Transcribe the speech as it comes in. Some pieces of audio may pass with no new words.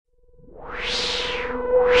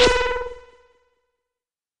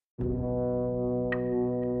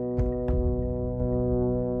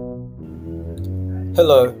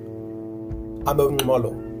Hello, I'm Owen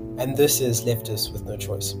Molo, and this is Leftists with No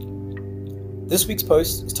Choice. This week's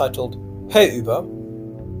post is titled, "Hey Uber,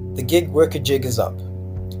 the gig worker jig is up."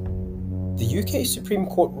 The UK Supreme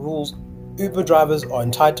Court rules Uber drivers are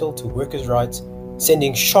entitled to workers' rights,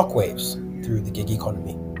 sending shockwaves through the gig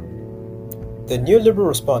economy. The neoliberal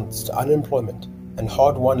response to unemployment and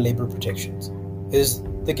hard-won labour protections is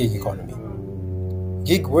the gig economy.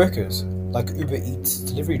 Gig workers, like Uber Eats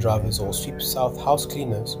delivery drivers or Sweep South house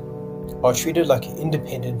cleaners, are treated like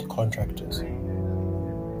independent contractors.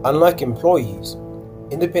 Unlike employees,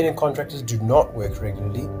 independent contractors do not work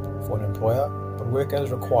regularly for an employer, but work as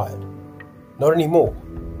required. Not anymore,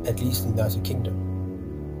 at least in the United Kingdom.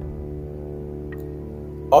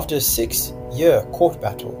 After a 6-year court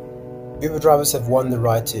battle, Uber drivers have won the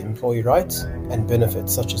right to employee rights and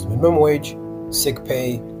benefits such as minimum wage, sick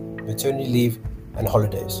pay, maternity leave, and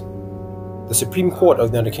holidays. The Supreme Court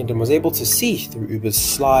of the United Kingdom was able to see through Uber's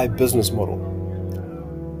sly business model.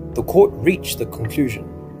 The court reached the conclusion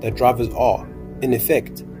that drivers are, in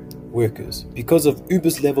effect, workers because of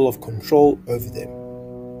Uber's level of control over them.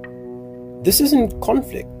 This is in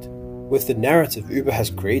conflict with the narrative Uber has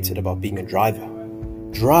created about being a driver.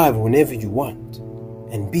 Drive whenever you want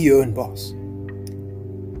and be your own boss.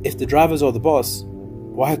 If the drivers are the boss,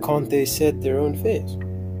 why can't they set their own fares?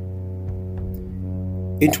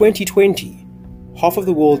 In 2020, half of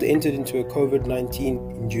the world entered into a COVID-19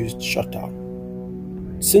 induced shutdown.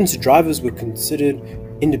 Since drivers were considered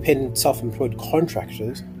independent self-employed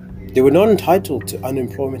contractors, they were not entitled to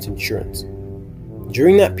unemployment insurance.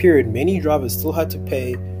 During that period, many drivers still had to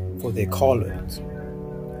pay for their car loans.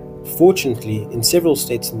 Fortunately, in several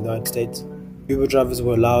states in the United States, Uber drivers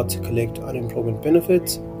were allowed to collect unemployment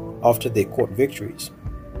benefits after their court victories.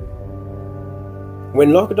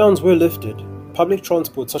 When lockdowns were lifted, public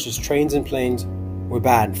transport such as trains and planes were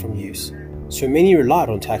banned from use, so many relied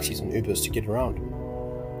on taxis and Ubers to get around.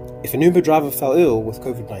 If an Uber driver fell ill with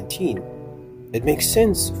COVID-19, it makes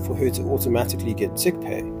sense for her to automatically get sick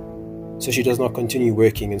pay, so she does not continue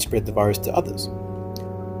working and spread the virus to others.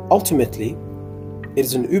 Ultimately, it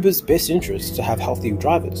is in Uber's best interest to have healthy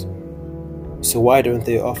drivers, so why don't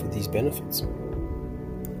they offer these benefits?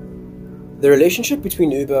 The relationship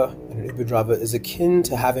between Uber and an Uber driver is akin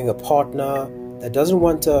to having a partner that doesn't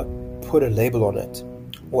want to put a label on it,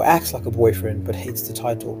 or acts like a boyfriend but hates the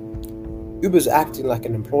title. Uber's acting like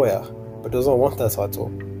an employer but doesn't want that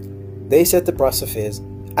title. They set the price of fares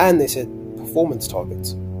and they set performance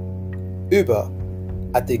targets. Uber,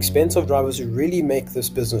 at the expense of drivers who really make this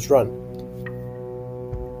business run,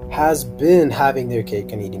 has been having their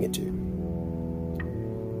cake and eating it too.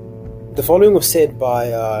 The following was said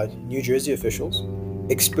by New Jersey officials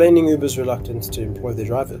explaining Uber's reluctance to employ their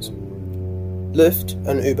drivers. Lyft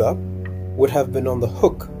and Uber would have been on the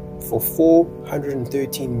hook for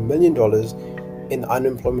 $413 million in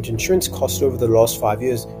unemployment insurance costs over the last 5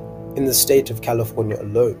 years in the state of California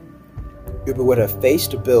alone. Uber would have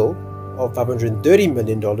faced a bill of $530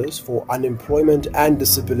 million for unemployment and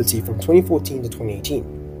disability from 2014 to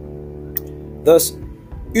 2018. Thus,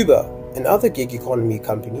 Uber and other gig economy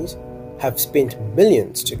companies have spent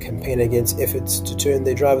millions to campaign against efforts to turn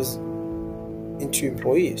their drivers into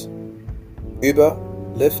employees. Uber,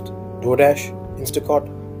 Lyft, DoorDash, Instacart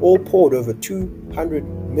all poured over $200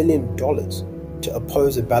 million to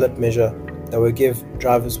oppose a ballot measure that would give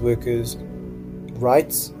drivers workers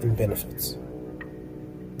rights and benefits.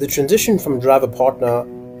 The transition from driver partner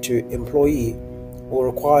to employee will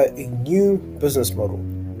require a new business model.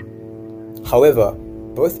 However,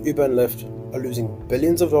 both Uber and Lyft are losing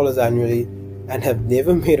billions of dollars annually and have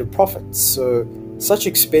never made a profit, so such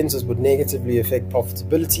expenses would negatively affect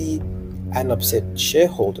profitability and upset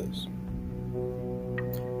shareholders.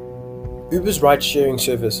 Uber's ride-sharing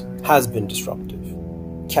service has been disruptive,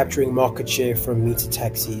 capturing market share from meter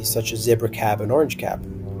taxis such as Zebra Cab and Orange Cab.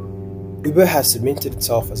 Uber has cemented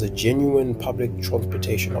itself as a genuine public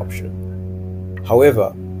transportation option.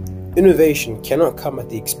 However, innovation cannot come at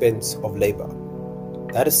the expense of labor.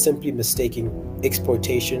 That is simply mistaking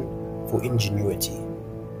exploitation for ingenuity.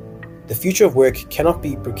 The future of work cannot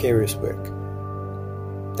be precarious work.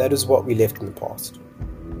 That is what we left in the past.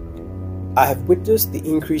 I have witnessed the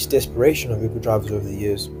increased desperation of Uber drivers over the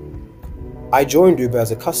years. I joined Uber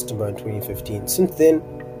as a customer in 2015. Since then,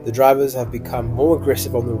 the drivers have become more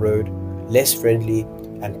aggressive on the road, less friendly,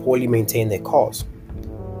 and poorly maintain their cars.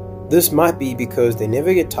 This might be because they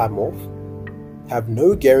never get time off, have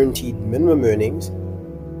no guaranteed minimum earnings,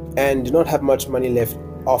 and do not have much money left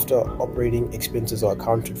after operating expenses are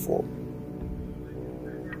accounted for.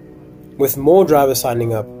 With more drivers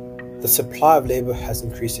signing up, the supply of labor has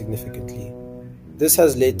increased significantly. this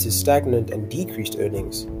has led to stagnant and decreased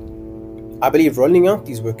earnings. I believe rolling out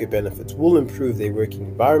these worker benefits will improve their working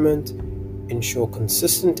environment, ensure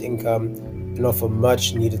consistent income, and offer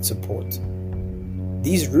much needed support.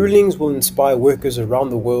 These rulings will inspire workers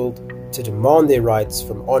around the world to demand their rights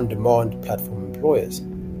from on-demand platform employers.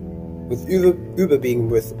 With Uber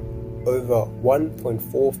being worth over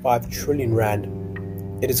 1.45 trillion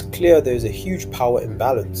rand, it is clear there is a huge power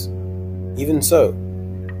imbalance. Even so,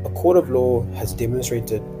 a court of law has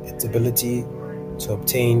demonstrated its ability to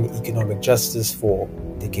obtain economic justice for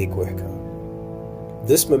the gig worker.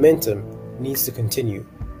 This momentum needs to continue,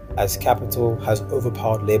 as capital has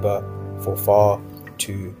overpowered labor for far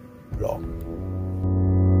too long.